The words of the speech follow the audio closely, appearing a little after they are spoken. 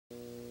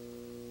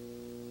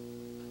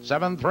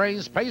Seventh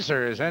race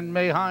Pacers in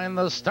behind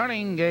the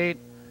starting gate.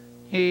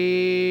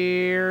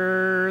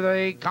 Here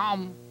they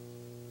come.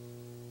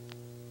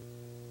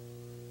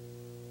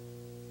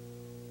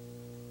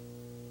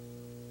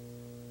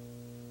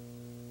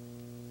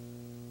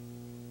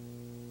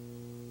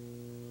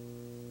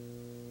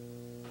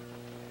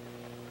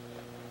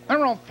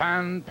 They're off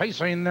and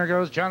pacing. There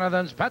goes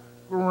Jonathan's Pet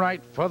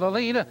right for the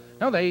lead.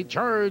 Now they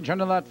charge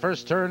into that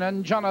first turn,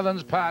 and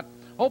Jonathan's Pet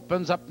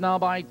opens up now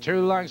by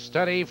 2 lengths.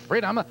 Steady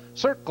Freedom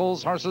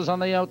circles horses on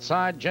the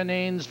outside.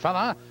 Janine's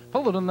Fella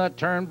followed in that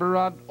turn.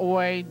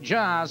 Broadway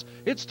Jazz.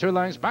 It's 2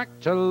 lengths back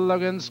to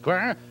Logan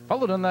Square.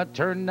 Followed in that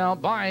turn now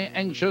by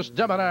Anxious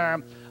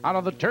Debonair. Out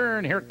of the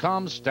turn, here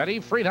comes Steady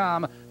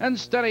Freedom. And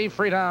Steady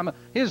Freedom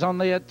is on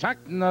the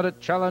attack. Now to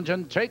challenge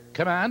and take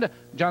command.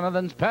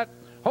 Jonathan's Pet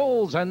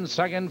holds in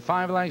second,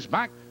 5 lengths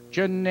back.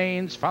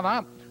 Janine's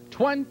Fella.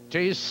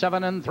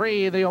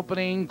 27-3 the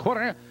opening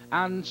quarter,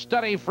 and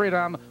Steady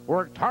Freedom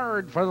worked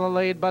hard for the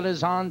lead but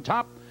is on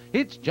top.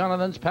 It's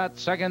Jonathan's Pet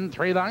second,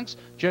 3 lengths.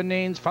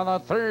 Janine's Fella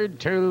third,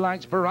 2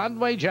 lengths.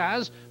 Broadway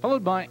Jazz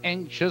followed by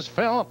Anxious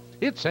Phil.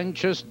 It's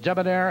Anxious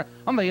Debonair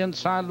on the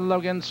inside.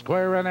 Logan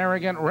Square and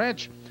Arrogant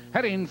Rich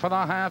heading for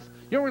the half.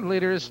 Your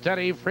leader is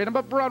Steady Freedom,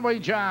 but Broadway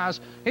Jazz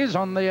is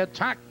on the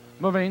attack,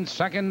 moving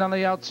second on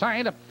the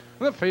outside.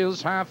 The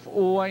field's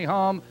halfway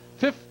home,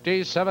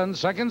 57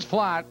 seconds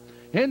flat.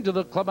 Into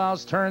the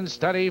clubhouse turn,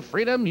 Steady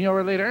Freedom,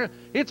 your leader.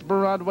 It's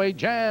Broadway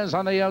Jazz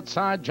on the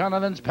outside.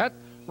 Jonathan's Pet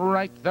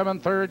right there in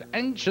third.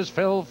 Anxious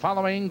Phil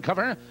following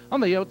cover. On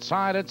the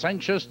outside, it's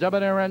Anxious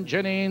Debonair and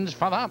Janine's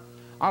Fella.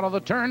 Out of the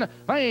turn,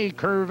 they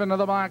curve into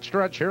the back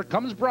stretch. Here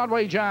comes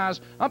Broadway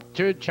Jazz up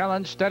to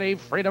challenge Steady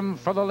Freedom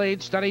for the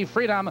lead. Steady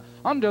Freedom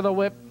under the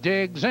whip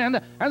digs in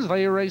as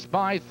they race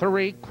by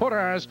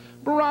 3/4.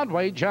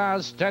 Broadway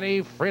Jazz,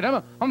 Steady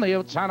Freedom on the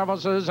outside of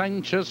us is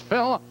Anxious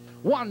Phil.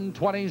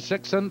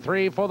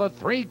 1:26-3 for the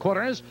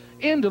 3/4.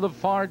 Into the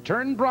far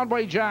turn,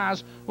 Broadway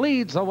Jazz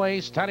leads the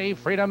way. Steady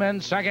Freedom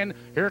in second.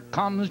 Here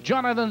comes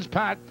Jonathan's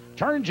Pet,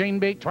 charging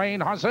between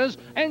horses.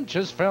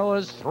 Anxious Phil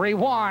is 3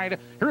 wide.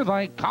 Here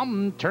they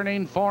come,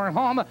 turning for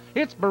home.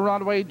 It's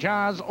Broadway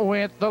Jazz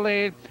with the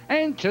lead.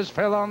 Anxious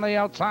Phil on the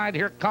outside.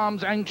 Here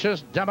comes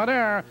Anxious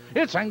Debonair.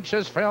 It's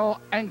Anxious Phil,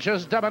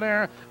 Anxious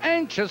Debonair.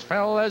 Anxious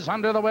Phil is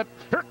under the whip.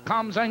 Here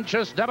comes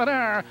Anxious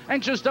Debonair.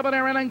 Anxious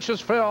Debonair and Anxious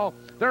Phil.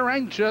 They're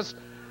anxious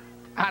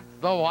at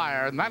the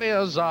wire, and that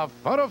is a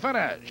photo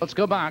finish. Let's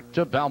go back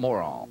to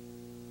Balmoral.